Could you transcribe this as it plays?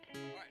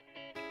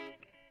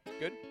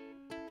Good?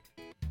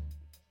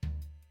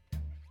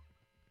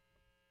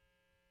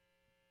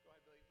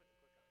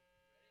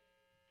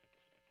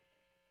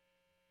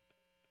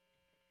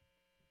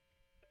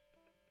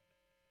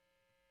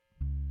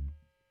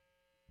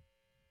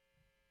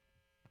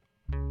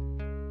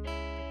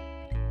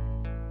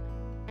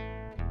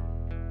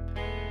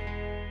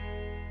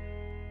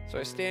 So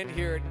I stand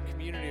here in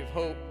Community of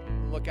Hope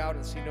and look out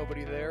and see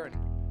nobody there, and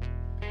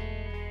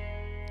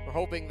we're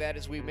hoping that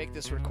as we make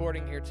this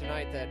recording here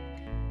tonight that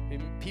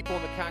people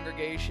in the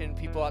congregation,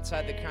 people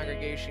outside the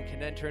congregation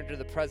can enter into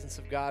the presence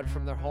of God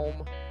from their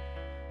home,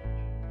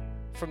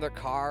 from their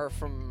car,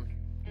 from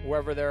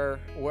wherever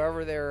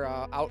they're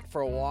out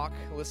for a walk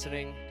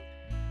listening,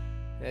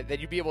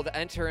 that you'd be able to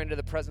enter into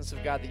the presence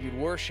of God, that you'd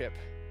worship.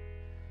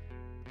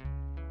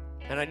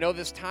 And I know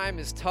this time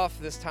is tough.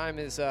 This time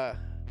is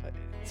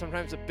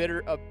sometimes a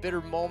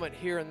bitter moment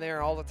here and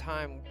there all the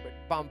time,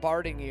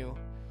 bombarding you.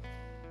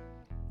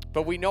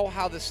 But we know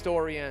how the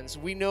story ends.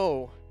 We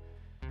know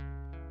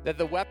that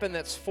the weapon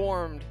that's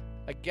formed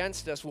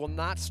against us will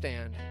not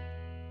stand,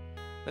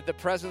 that the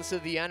presence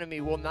of the enemy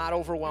will not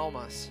overwhelm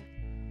us.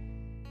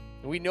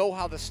 We know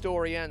how the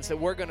story ends, that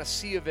we're going to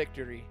see a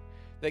victory,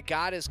 that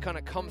God is going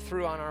to come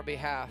through on our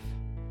behalf,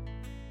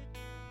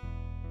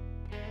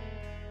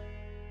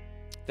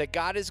 that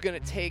God is going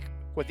to take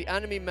what the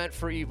enemy meant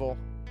for evil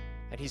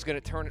and he's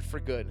going to turn it for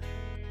good,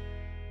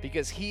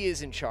 because he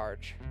is in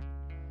charge,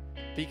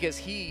 because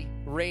he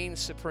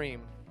reigns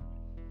supreme.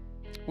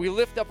 We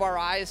lift up our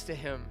eyes to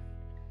him.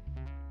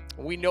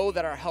 We know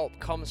that our help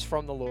comes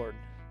from the Lord.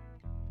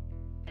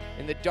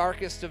 In the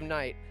darkest of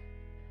night,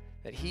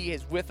 that he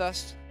is with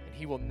us and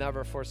he will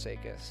never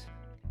forsake us.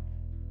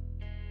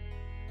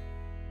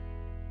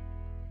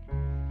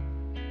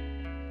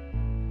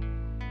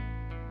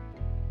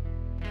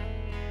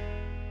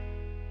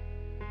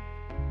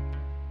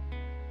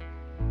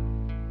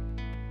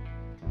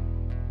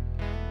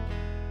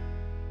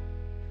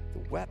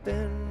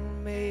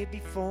 Weapon may be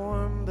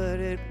formed, but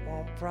it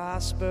won't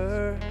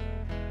prosper.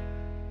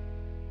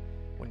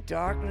 When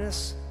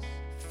darkness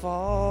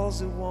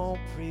falls, it won't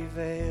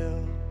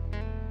prevail.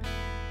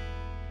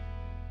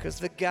 'Cause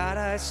the God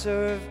I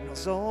serve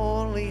knows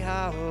only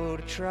how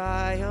to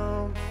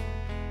triumph.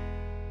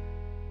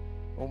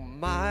 Oh,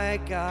 my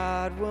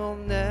God will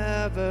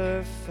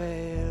never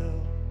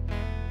fail.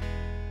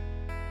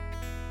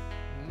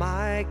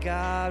 My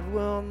God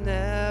will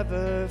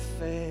never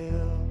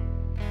fail.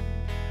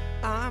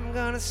 I'm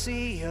gonna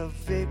see a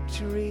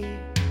victory.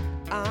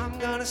 I'm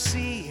gonna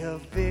see a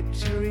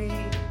victory.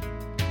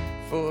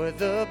 For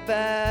the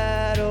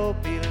battle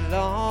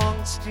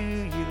belongs to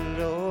you,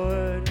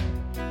 Lord.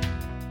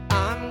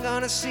 I'm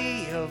gonna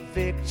see a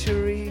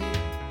victory.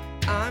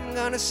 I'm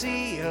gonna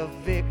see a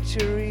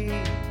victory.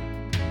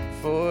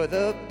 For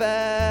the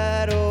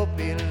battle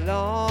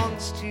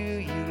belongs to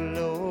you,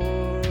 Lord.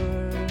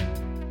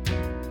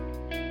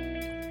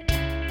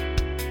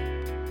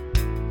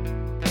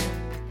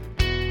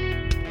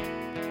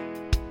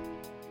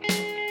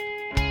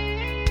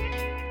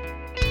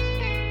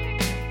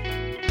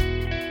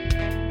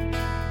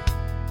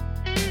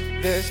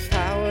 There's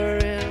power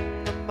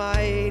in the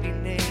mighty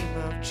name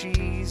of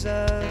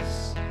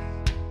Jesus.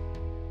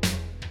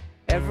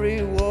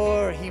 Every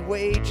war he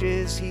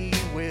wages, he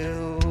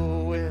will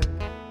win.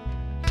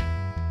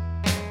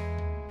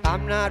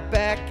 I'm not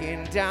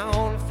backing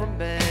down from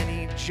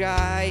any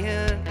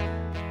giant.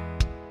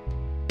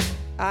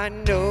 I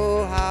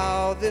know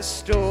how this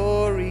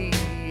story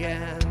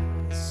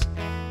ends.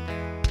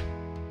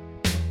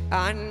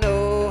 I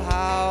know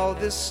how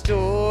this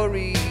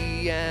story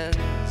ends.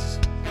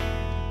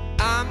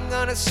 I'm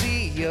gonna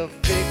see a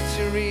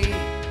victory.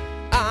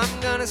 I'm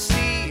gonna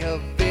see a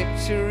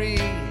victory.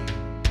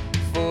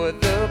 For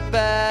the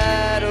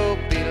battle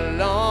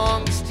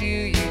belongs to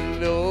you,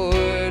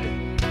 Lord.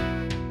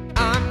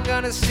 I'm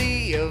gonna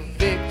see a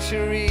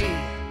victory.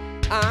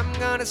 I'm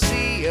gonna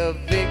see a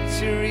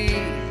victory.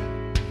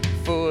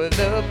 For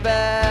the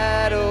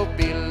battle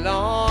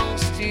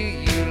belongs to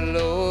you,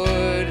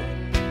 Lord.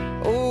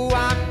 Oh,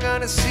 I'm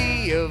gonna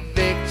see a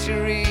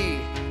victory.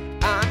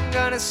 I'm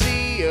gonna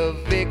see a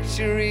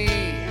victory.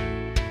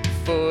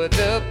 For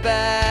the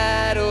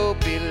battle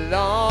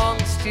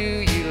belongs to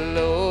you,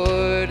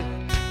 Lord.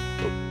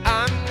 Oh,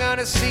 I'm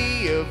gonna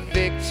see a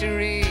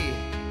victory.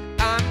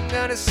 I'm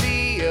gonna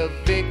see a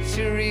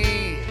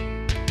victory.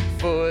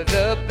 For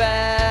the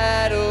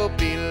battle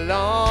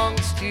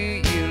belongs to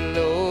you,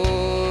 Lord.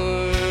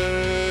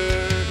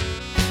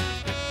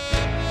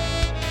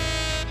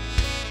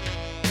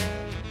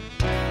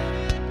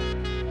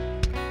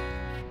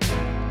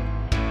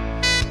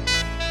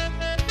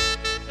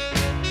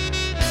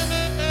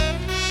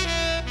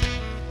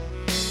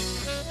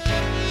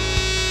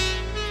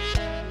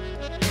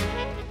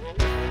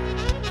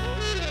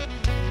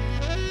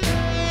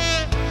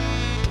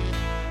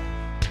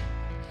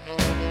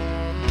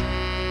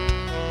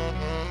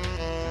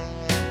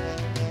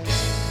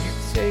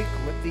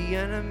 The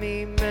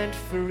enemy meant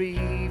for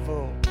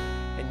evil,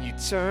 and you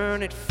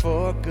turn it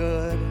for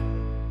good.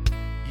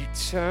 You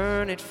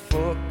turn it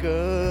for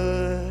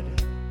good.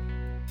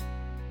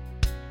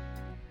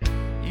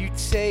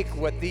 take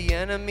what the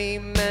enemy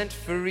meant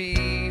for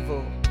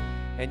evil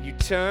and you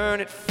turn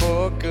it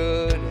for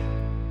good.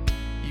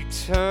 You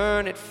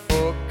turn it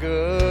for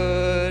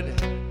good.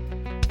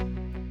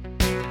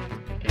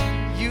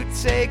 You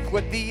take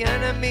what the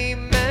enemy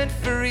meant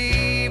for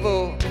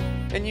evil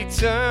and you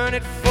turn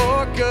it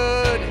for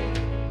good.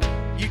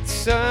 You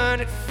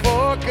turn it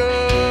for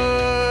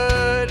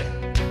good.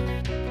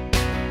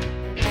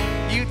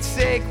 You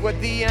take what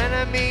the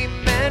enemy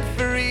meant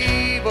for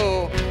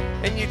evil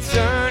and you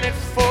turn it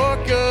for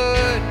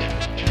good.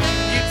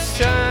 You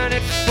turn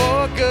it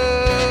for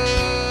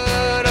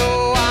good.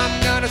 Oh,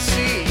 I'm gonna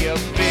see a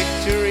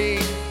victory.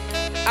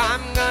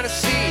 I'm gonna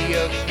see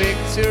a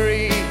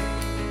victory.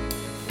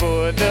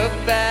 For the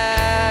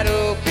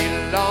battle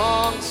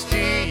belongs to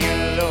you,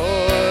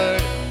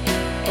 Lord.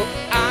 Oh,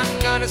 I'm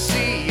gonna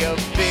see a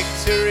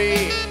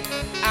victory.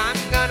 I'm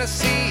gonna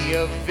see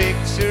a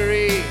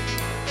victory.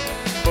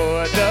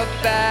 For the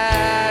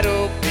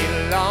battle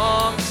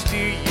belongs to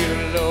you,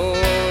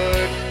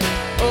 Lord.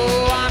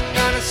 Oh, I'm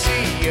gonna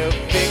see a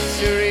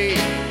victory.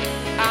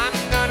 I'm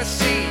gonna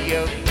see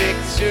a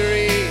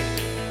victory.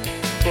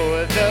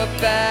 For the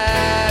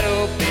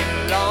battle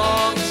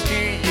belongs to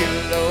you,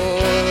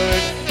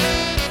 Lord.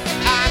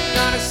 I'm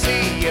gonna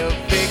see a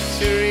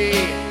victory.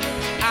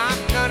 I'm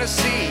gonna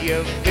see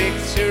a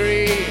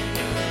victory.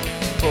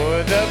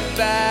 For the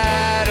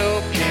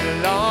battle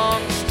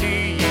belongs to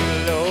you,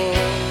 Lord.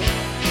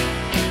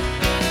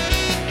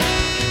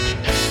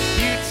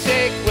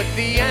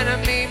 The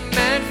enemy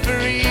meant for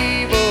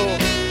evil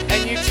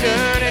and you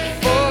turn it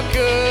for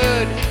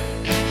good.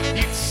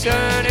 You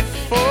turn it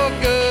for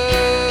good.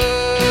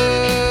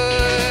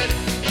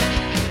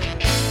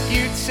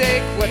 You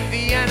take what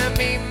the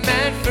enemy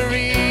meant for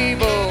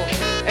evil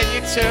and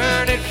you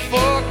turn it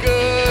for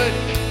good.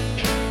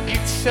 You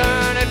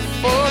turn it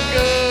for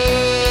good.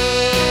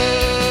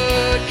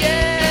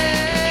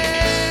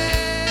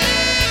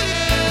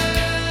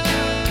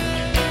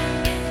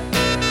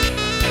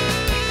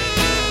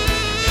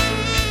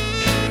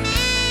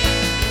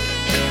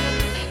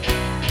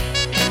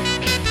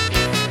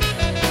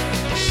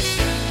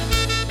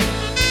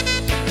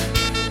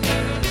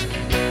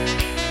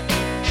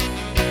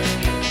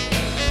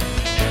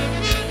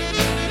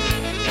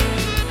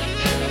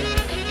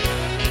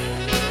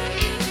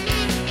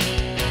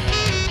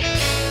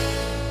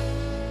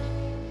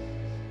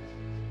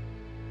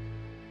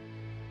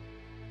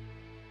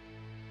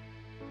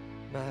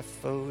 My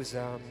foes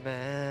are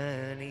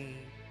many,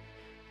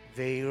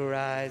 they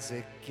rise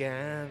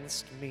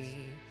against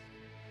me,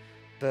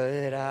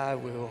 but I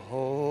will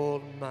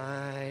hold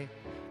my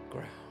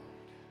ground.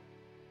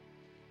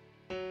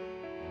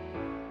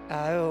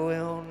 I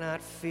will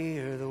not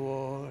fear the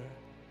war,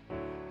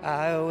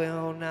 I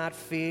will not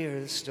fear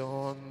the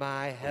storm.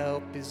 My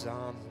help is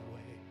on the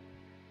way,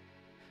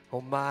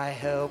 oh, my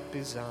help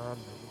is on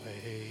the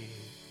way.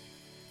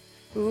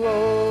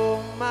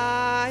 Oh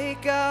my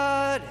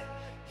God,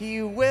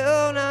 He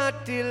will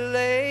not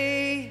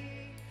delay,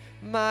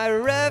 my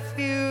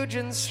refuge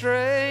and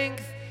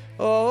strength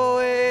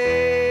always.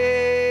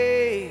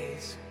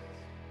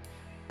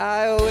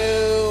 I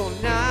will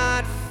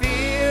not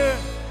fear,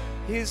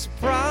 His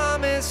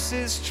promise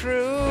is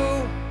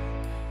true,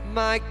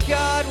 my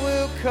God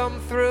will come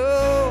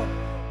through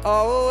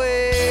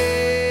always,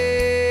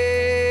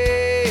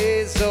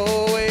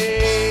 always.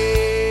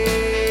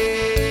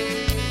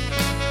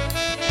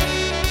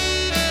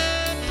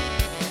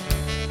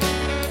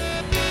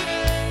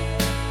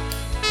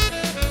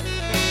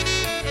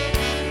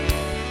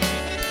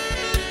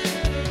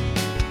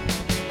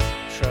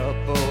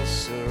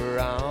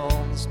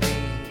 Surrounds me,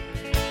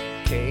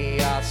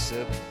 chaos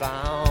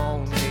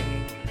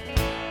abounding,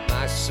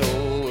 my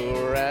soul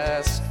will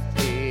rest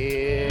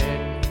in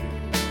you.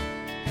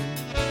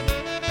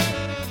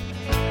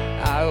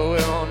 I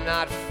will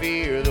not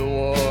fear the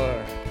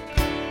war,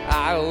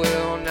 I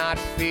will not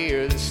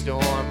fear the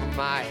storm.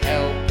 My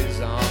help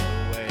is on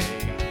the way,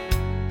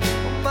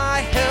 my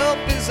help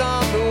is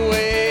on the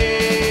way.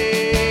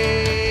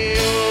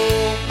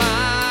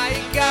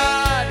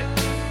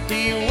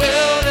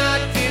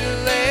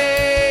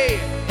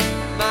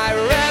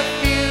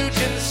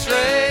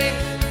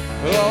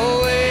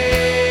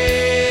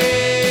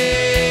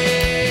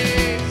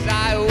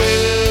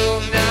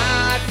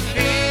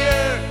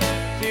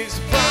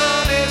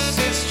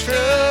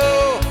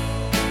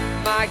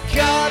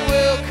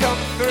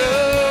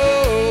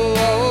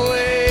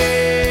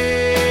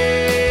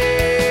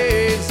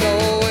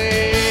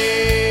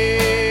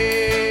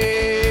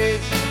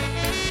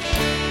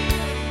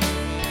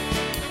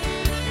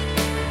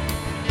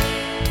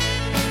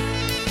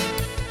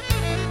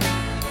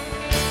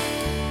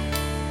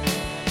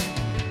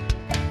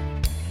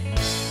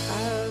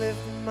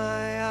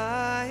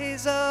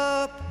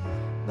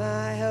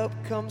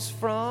 Comes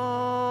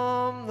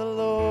from the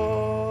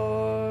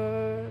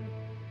Lord.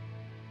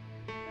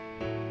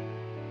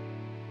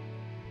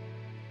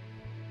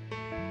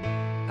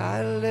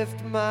 I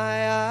lift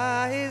my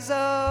eyes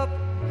up,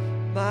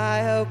 my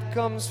help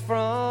comes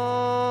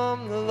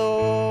from the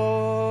Lord.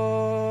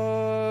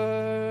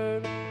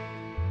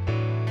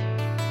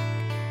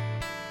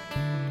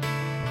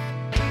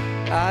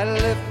 I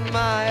lift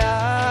my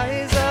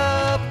eyes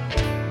up,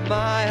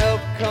 my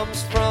help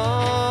comes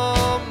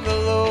from the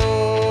Lord.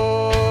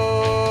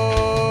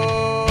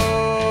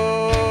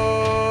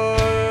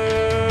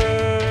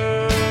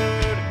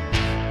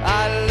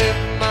 I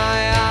lift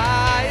my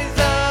eyes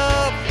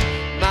up,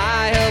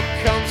 my help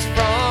comes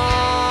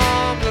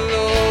from the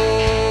Lord.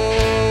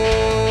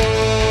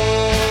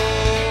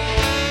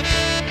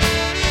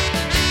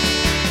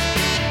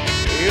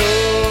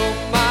 Oh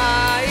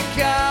my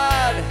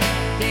God,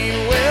 He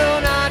will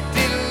not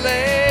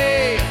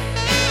delay,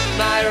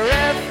 my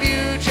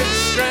refuge and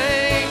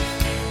strength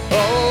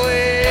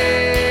always.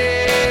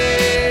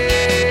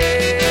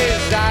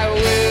 I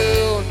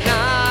will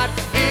not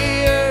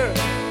fear,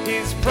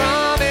 His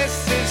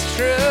promise is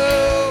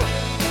true,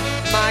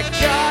 my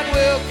God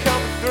will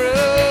come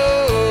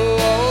through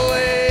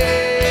always,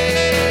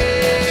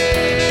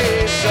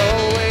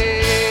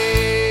 always.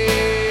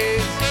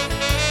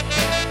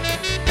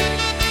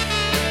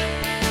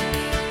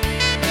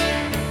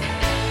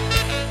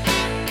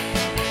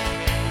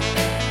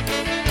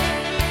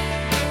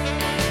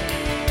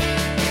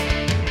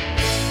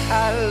 I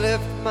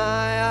lift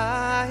my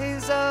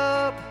eyes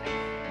up,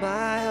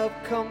 my help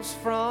comes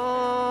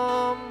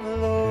from the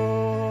Lord.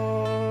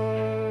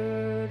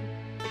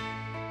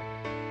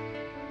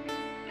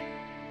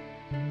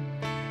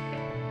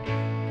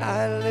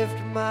 I lift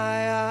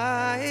my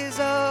eyes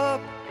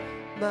up,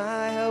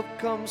 my help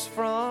comes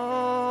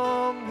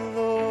from the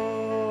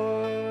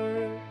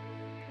Lord.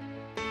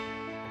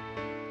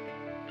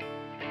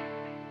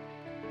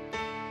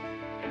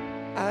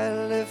 I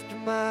lift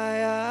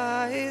my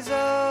eyes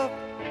up,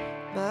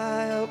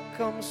 my help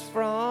comes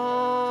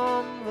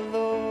from the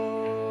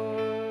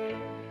Lord.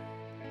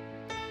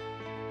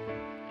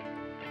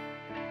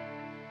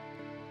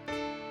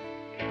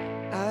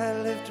 I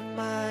lift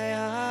my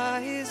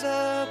eyes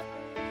up,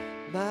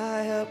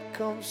 my help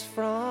comes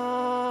from